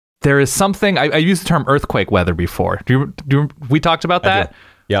there is something. I used the term earthquake weather before. We talked about that?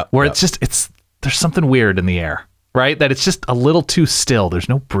 Yeah. Where it's there's something weird in the air, right? That it's just a little too still. There's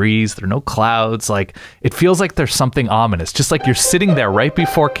no breeze. There are no clouds. Like, it feels like there's something ominous. Just like you're sitting there right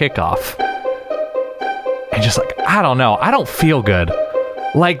before kickoff. And just like, I don't know. I don't feel good.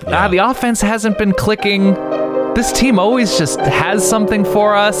 Like, the offense hasn't been clicking. This team always just has something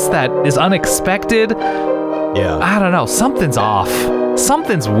for us that is unexpected. Yeah. I don't know. Something's off.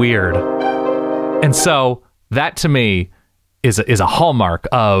 Something's weird. And so that to me is a hallmark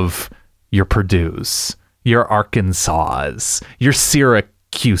of your Purdue's, your Arkansas's, your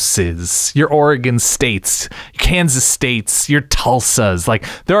Syracuse's, your Oregon State's, Kansas State's, your Tulsa's. Like,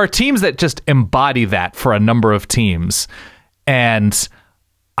 there are teams that just embody that for a number of teams. And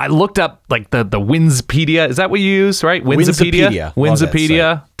I looked up like the Winspedia. Is that what you use, right?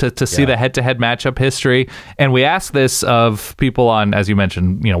 Winsipedia to see the head-to-head matchup history. And we asked this of people on, as you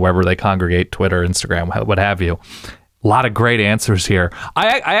mentioned, wherever they congregate, Twitter, Instagram, what have you. A lot of great answers here.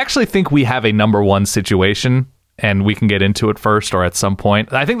 I actually think we have a number one situation, and we can get into it first or at some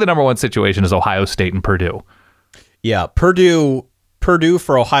point. I think the number one situation is Ohio State and Purdue. Yeah, Purdue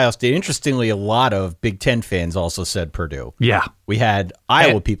for Ohio State. Interestingly, a lot of Big Ten fans also said Purdue. Yeah. We had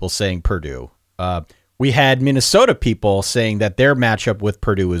Iowa people saying Purdue. We had Minnesota people saying that their matchup with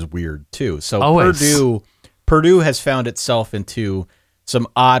Purdue is weird too. So Purdue has found itself into some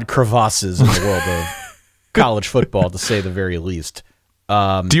odd crevasses in the world of college football, to say the very least.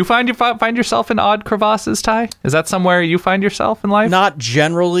 Do you find yourself in odd crevasses, Ty? Is that somewhere you find yourself in life? Not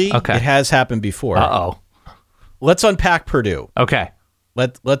generally. Okay. It has happened before. Uh-oh. Let's unpack Purdue. Okay.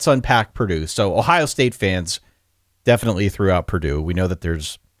 Let's unpack Purdue. So Ohio State fans definitely threw out Purdue. We know that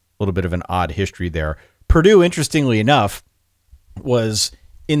there's a little bit of an odd history there. Purdue, interestingly enough, was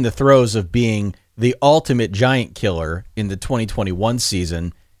in the throes of being the ultimate giant killer in the 2021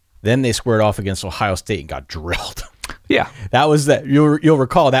 season. Then they squared off against Ohio State and got drilled. Yeah. That was that. You'll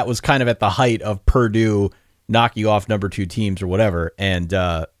recall that was kind of at the height of Purdue knocking off number 2 teams or whatever, and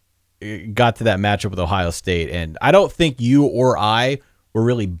got to that matchup with Ohio State. And I don't think you or I were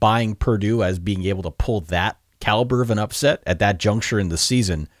really buying Purdue as being able to pull that caliber of an upset at that juncture in the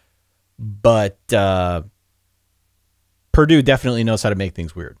season. But Purdue definitely knows how to make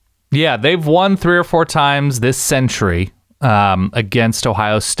things weird. Yeah, they've won 3 or 4 times this century against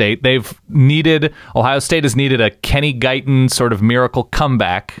Ohio State. Ohio State has needed a Kenny Guyton sort of miracle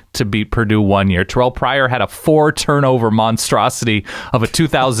comeback to beat Purdue one year. Terrell Pryor had a 4-turnover monstrosity of a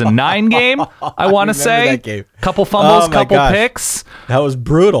 2009 game, I want to say. That game. Couple fumbles, couple picks. That was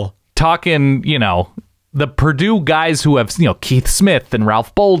brutal. Talking, the Purdue guys who have, Keith Smith and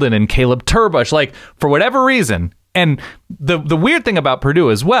Ralph Bolden and Caleb Turbush, like, for whatever reason. And the weird thing about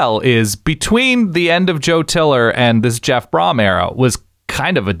Purdue as well is between the end of Joe Tiller and this Jeff Brom era was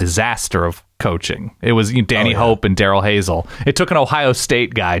kind of a disaster of coaching. It was Danny Hope and Darrell Hazel. It took an Ohio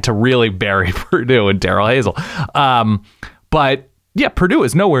State guy to really bury Purdue and Darrell Hazel. But yeah, Purdue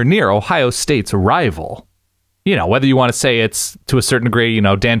is nowhere near Ohio State's rival. Whether you want to say it's to a certain degree,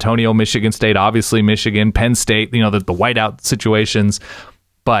 D'Antonio, Michigan State, obviously Michigan, Penn State, the whiteout situations.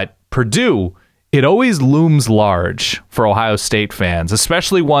 But Purdue, it always looms large for Ohio State fans,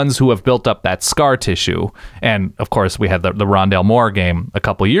 especially ones who have built up that scar tissue. And, of course, we had the Rondale Moore game a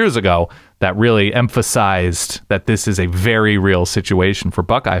couple years ago that really emphasized that this is a very real situation for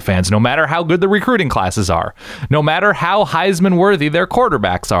Buckeye fans, no matter how good the recruiting classes are, no matter how Heisman-worthy their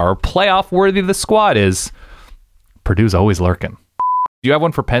quarterbacks are, or playoff-worthy the squad is, Purdue's always lurking. Do you have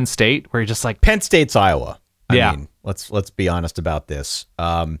one for Penn State where you're just like... Penn State's Iowa. I Yeah. mean, let's be honest about this.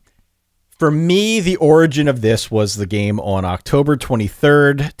 For me, the origin of this was the game on October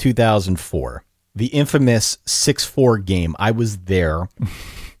 23rd, 2004. The infamous 6-4 game. I was there.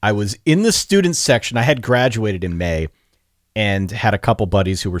 I was in the student section. I had graduated in May and had a couple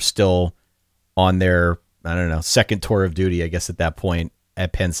buddies who were still on their, I don't know, second tour of duty, I guess, at that point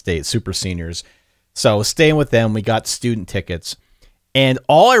at Penn State, super seniors. So I was staying with them. We got student tickets. And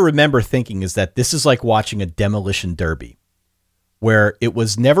all I remember thinking is that this is like watching a demolition derby, where it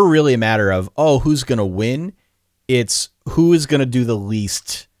was never really a matter of, oh, who's going to win? It's who is going to do the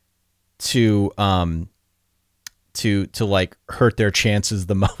least to like hurt their chances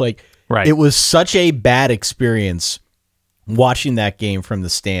the most. Like, Right. It was such a bad experience watching that game from the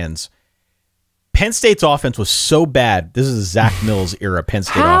stands. Penn State's offense was so bad. This is Zach Mills era Penn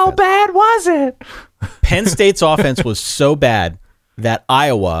State offense. How bad was it? Penn State's offense was so bad that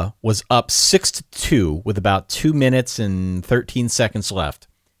Iowa was up 6-2 with about 2 minutes and 13 seconds left.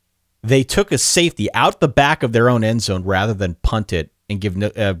 They took a safety out the back of their own end zone rather than punt it and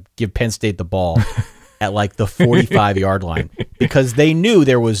give Penn State the ball. at like the 45-yard line because they knew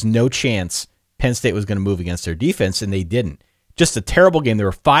there was no chance Penn State was going to move against their defense, and they didn't. Just a terrible game. There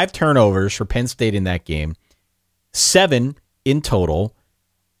were 5 turnovers for Penn State in that game, 7 in total.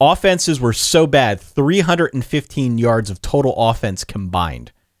 Offenses were so bad, 315 yards of total offense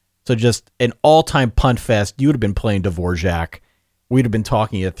combined. So just an all-time punt fest. You would have been playing Dvorak. We'd have been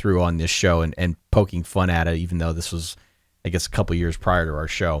talking it through on this show and poking fun at it, even though this was, I guess, a couple years prior to our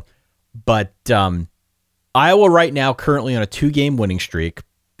show. But Iowa right now currently on a 2-game winning streak.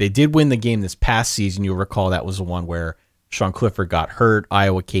 They did win the game this past season. You'll recall that was the one where Sean Clifford got hurt.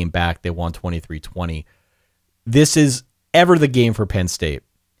 Iowa came back. They won 23-20. This is ever the game for Penn State.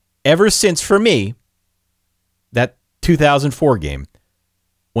 Ever since, for me, that 2004 game,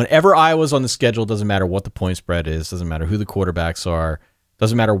 whenever Iowa's on the schedule, doesn't matter what the point spread is, doesn't matter who the quarterbacks are,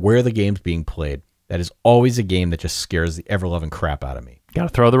 doesn't matter where the game's being played, that is always a game that just scares the ever-loving crap out of me. Got to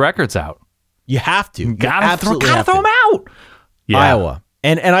throw the records out. You have to. Gotta throw them out. Yeah. Iowa.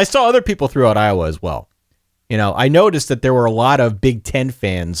 And I saw other people throw out Iowa as well. You know, I noticed that there were a lot of Big Ten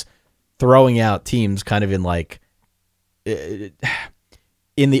fans throwing out teams kind of in like in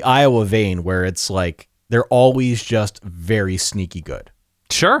the Iowa vein, where it's like they're always just very sneaky good.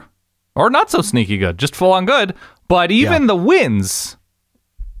 Sure. Or not so sneaky good, just full on good. But even the wins,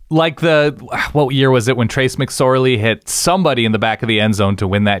 like what year was it when Trace McSorley hit somebody in the back of the end zone to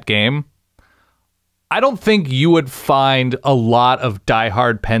win that game? I don't think you would find a lot of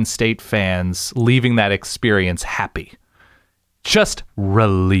diehard Penn State fans leaving that experience happy. Just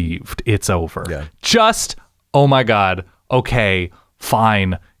relieved it's over. Yeah. Just, oh my God, okay,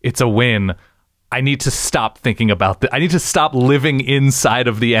 fine, it's a win. I need to stop thinking about that. I need to stop living inside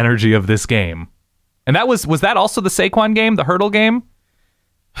of the energy of this game. And that was that also the Saquon game, the hurdle game?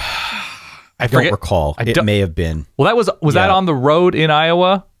 I don't recall. It may have been. Well, that was that on the road in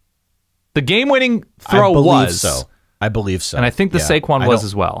Iowa? The game-winning throw I believe so. And I think the Saquon was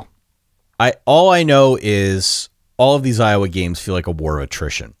as well. All I know is all of these Iowa games feel like a war of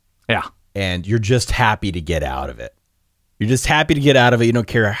attrition. Yeah. And you're just happy to get out of it. You're just happy to get out of it. You don't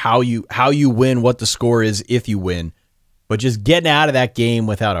care how you win, what the score is, if you win. But just getting out of that game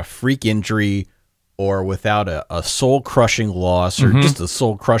without a freak injury or without a soul-crushing loss or just a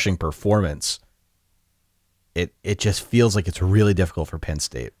soul-crushing performance, it just feels like it's really difficult for Penn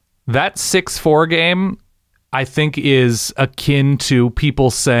State. That 6-4 game, I think, is akin to people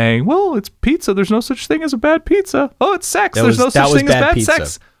saying, well, it's pizza. There's no such thing as a bad pizza. Oh, it's sex. There's no such thing as bad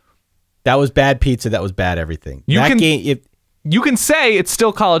sex. That was bad pizza. That was bad everything. You can say it's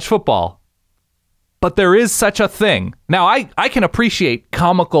still college football, but there is such a thing. Now, I can appreciate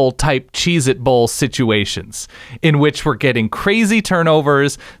comical type Cheez-It Bowl situations in which we're getting crazy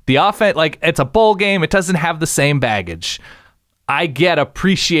turnovers. The offense, like, it's a bowl game. It doesn't have the same baggage. I get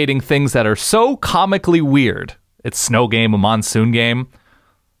appreciating things that are so comically weird. It's snow game, a monsoon game.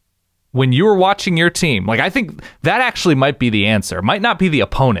 When you were watching your team, like, I think that actually might be the answer. It might not be the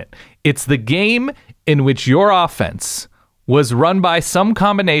opponent. It's the game in which your offense was run by some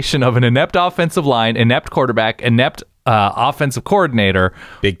combination of an inept offensive line, inept quarterback, inept offensive coordinator.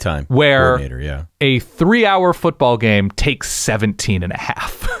 Big time. Where yeah. A 3-hour football game takes 17 and a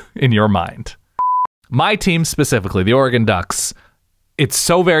half in your mind. My team specifically, the Oregon Ducks, it's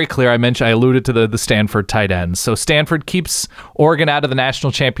so very clear. I alluded to the Stanford tight ends. So Stanford keeps Oregon out of the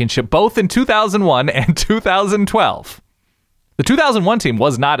national championship both in 2001 and 2012. The 2001 team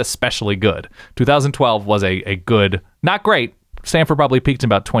was not especially good. 2012 was a good, not great. Stanford probably peaked in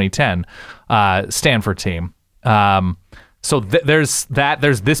about 2010. Stanford team. So there's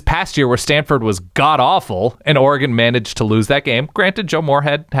this past year where Stanford was god-awful, and Oregon managed to lose that game. Granted, Joe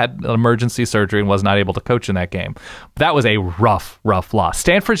Moorhead had emergency surgery and was not able to coach in that game. But that was a rough loss.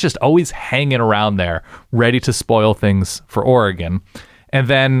 Stanford's just always hanging around there, ready to spoil things for Oregon. And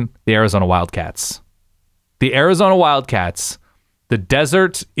then the Arizona Wildcats. The Arizona Wildcats, the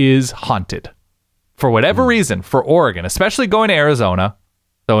desert is haunted. For whatever reason, for Oregon, especially going to Arizona.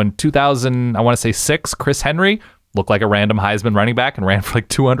 So in 2006, Chris Henry looked like a random Heisman running back and ran for like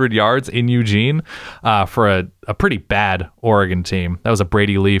 200 yards in Eugene for a pretty bad Oregon team. That was a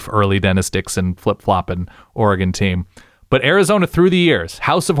Brady Leaf, early Dennis Dixon flip-flopping Oregon team. But Arizona through the years,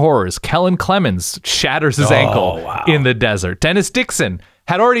 House of Horrors, Kellen Clemens shatters his ankle in the desert. Dennis Dixon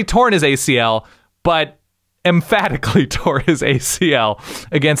had already torn his ACL, but emphatically tore his ACL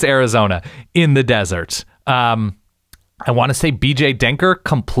against Arizona in the desert. I want to say BJ Denker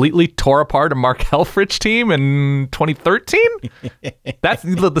completely tore apart a Mark Helfrich team in 2013. That's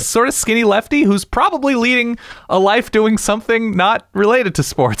the sort of skinny lefty who's probably leading a life doing something not related to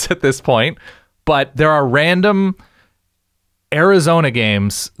sports at this point. But there are random Arizona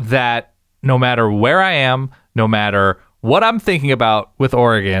games that no matter where I am, no matter what I'm thinking about with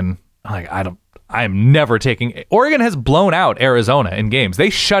Oregon, like I am never taking. Oregon has blown out Arizona in games. They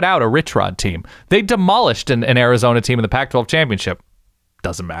shut out a Rich Rod team. They demolished an Arizona team in the Pac-12 championship.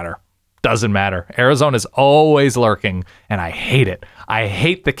 Doesn't matter. Doesn't matter. Arizona's always lurking, and I hate it. I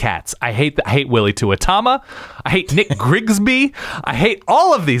hate the Cats. I hate Willie Tuatama. I hate Nick Grigsby. I hate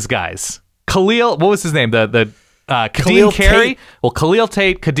all of these guys. Khalil, what was his name? The Kadeem Carey. Well, Khalil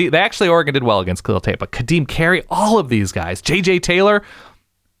Tate. They actually, Oregon did well against Khalil Tate, but Kadeem Carey, all of these guys. J.J. Taylor.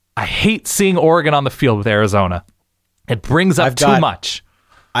 I hate seeing Oregon on the field with Arizona. It brings up too much.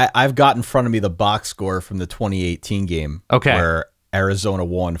 I've got in front of me the box score from the 2018 game. Okay. Where Arizona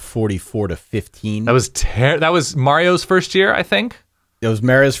won 44-15. That was Mario's first year, I think. It was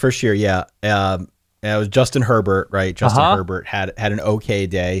Mario's first year, yeah. It was Justin Herbert, right? Justin Herbert had an okay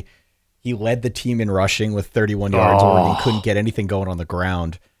day. He led the team in rushing with 31 yards. Oregon couldn't get anything going on the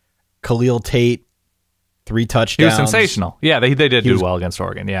ground. Khalil Tate, 3 touchdowns. He was sensational. Yeah, they did do well against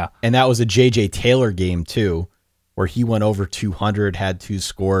Oregon, yeah. And that was a J.J. Taylor game, too, where he went over 200, had 2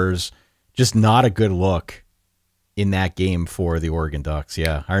 scores. Just not a good look in that game for the Oregon Ducks.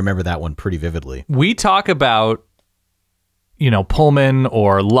 Yeah, I remember that one pretty vividly. We talk about, Pullman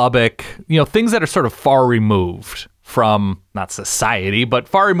or Lubbock, things that are sort of far removed from, not society, but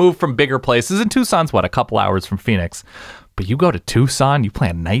far removed from bigger places. And Tucson's, a couple hours from Phoenix. But you go to Tucson, you play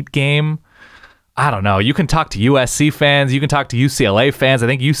a night game. I don't know. You can talk to USC fans. You can talk to UCLA fans. I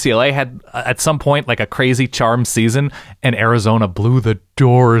think UCLA had, at some point, like a crazy charm season, and Arizona blew the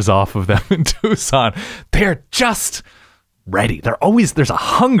doors off of them in Tucson. They're just ready. There's a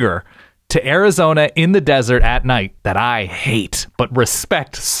hunger to Arizona in the desert at night that I hate, but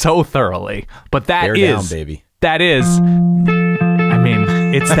respect so thoroughly. But Bear down, baby. That is,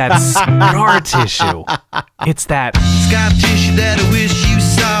 it's that scar tissue. It's that scar tissue that I wish you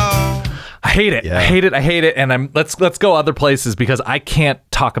saw. I hate it. Yeah. I hate it. And let's go other places because I can't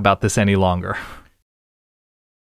talk about this any longer.